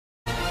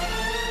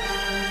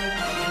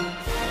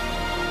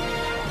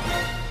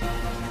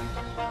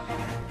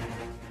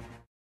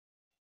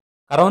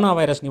Corona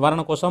virus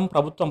నివారణ కోసం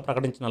ప్రభుత్వం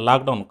ప్రకటించిన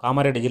లాక్డౌన్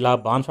కామారెడ్డి జిల్లా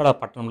బాన్స్వాడ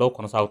పట్టణంలో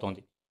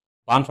కొనసాగుతోంది.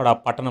 బాన్స్వాడ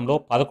పట్టణంలో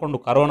 11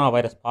 కరోనా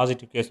వైరస్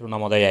పాజిటివ్ కేసులు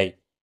నమోదయ్యాయి.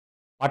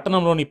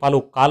 పట్టణంలోని పలు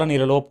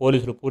కాలనీలలో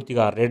పోలీసులు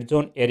పూర్తిగా రెడ్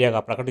జోన్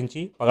ఏరియాగా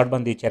ప్రకటించి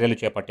పగడ్బందీ చర్యలు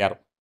చేపట్టారు.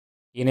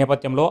 ఈ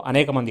నేపథ్యంలో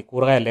అనేక మంది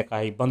కూరగాయలు లేక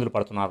ఇబ్బందులు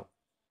పడుతున్నారు.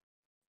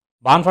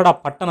 బాన్స్వాడ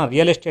పట్టణ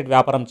రియల్ ఎస్టేట్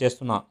వ్యాపారం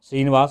చేస్తున్న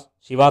శ్రీనివాస్,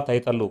 శివ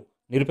తదితరులు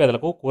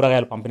నిరుపేదలకు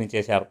కూరగాయలు పంపిణీ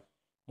చేశారు.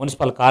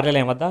 మున్సిపల్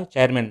కార్యాలయం వద్ద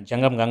చైర్మన్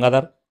జంగం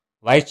Gangadhar,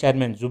 vice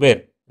chairman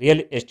Zubair,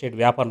 real estate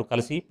వ్యాపారులు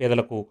కలిసి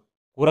పేదలకు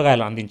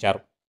కూరగాయలు అందించారు.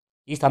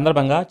 ఈ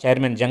సందర్భంగా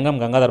చైర్మన్ జంగం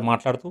గంగాధర్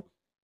మాట్లాడుతూ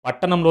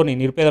పట్టణంలోని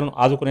నిరుపేదలను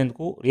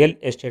ఆదుకునేందుకు రియల్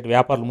ఎస్టేట్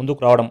వ్యాపారులు ముందుకు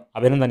రావడం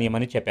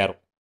అభినందనీయమని చెప్పారు.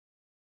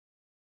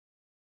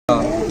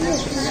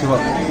 శివ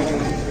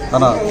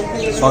తన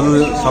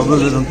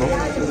సౌలభ్యంతో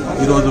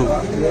ఈరోజు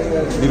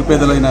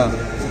నిరుపేదలైన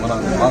మన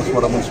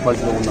బాన్స్వాడ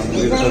మున్సిపాలిటీలో ఉన్న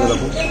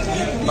నిరుపేదలకు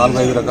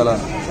 4-5 రకాల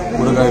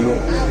కూరగాయలు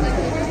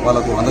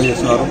వాళ్ళకు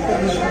అందజేస్తున్నారు.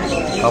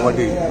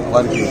 కాబట్టి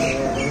వారికి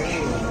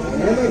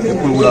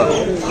ఎప్పుడు కూడా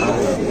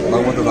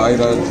భగవంతుడు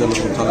ఆయురారోగ్యాలు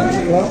ఉంచాలని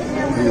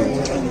మరియు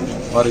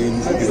వారి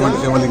ఇటువంటి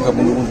సేవలు ఇంకా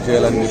ముందు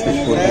చేయాలని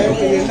చెప్పేసి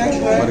కోరుకుంటూ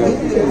మరియు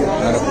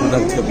ఆయన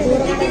కృతజ్ఞతలు.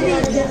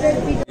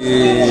 ఈ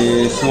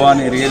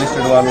శివాని రియల్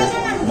ఎస్టేట్ వాళ్ళు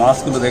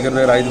మాస్కులు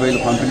దగ్గర 5,000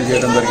 పంపిణీ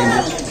చేయడం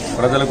జరిగింది.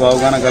 ప్రజలకు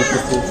అవగాహన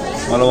కల్పిస్తూ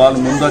వాళ్ళు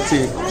ముందొచ్చి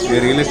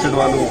ఈ రియల్ ఎస్టేట్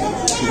వాళ్ళు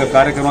ఇంకా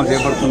కార్యక్రమాలు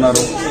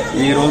చేపడుతున్నారు.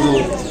 ఈరోజు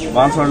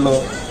బాన్స్వాడలో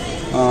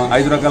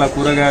 5 రకాల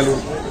కూరగాయలు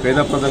పేద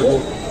ప్రజలకు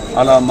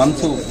అలా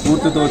మనసు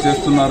పూర్తితో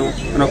చేస్తున్నారు.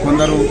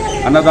 కొందరు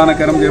అన్నదాన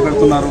కార్యక్రమం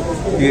చేపడుతున్నారు.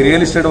 ఈ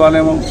రియల్ ఎస్టేట్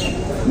వాళ్ళేమో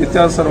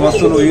నిత్యావసర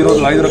వస్తువులు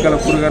ఈరోజు 5 రకాల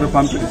కూరగాయలు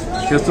పంపిణీ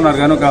చేస్తున్నారు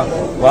కనుక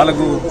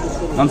వాళ్ళకు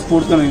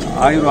మనస్ఫూర్తిని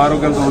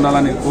ఆరోగ్యాలతో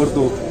ఉండాలని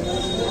కోరుతూ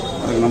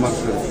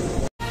నమస్కారం.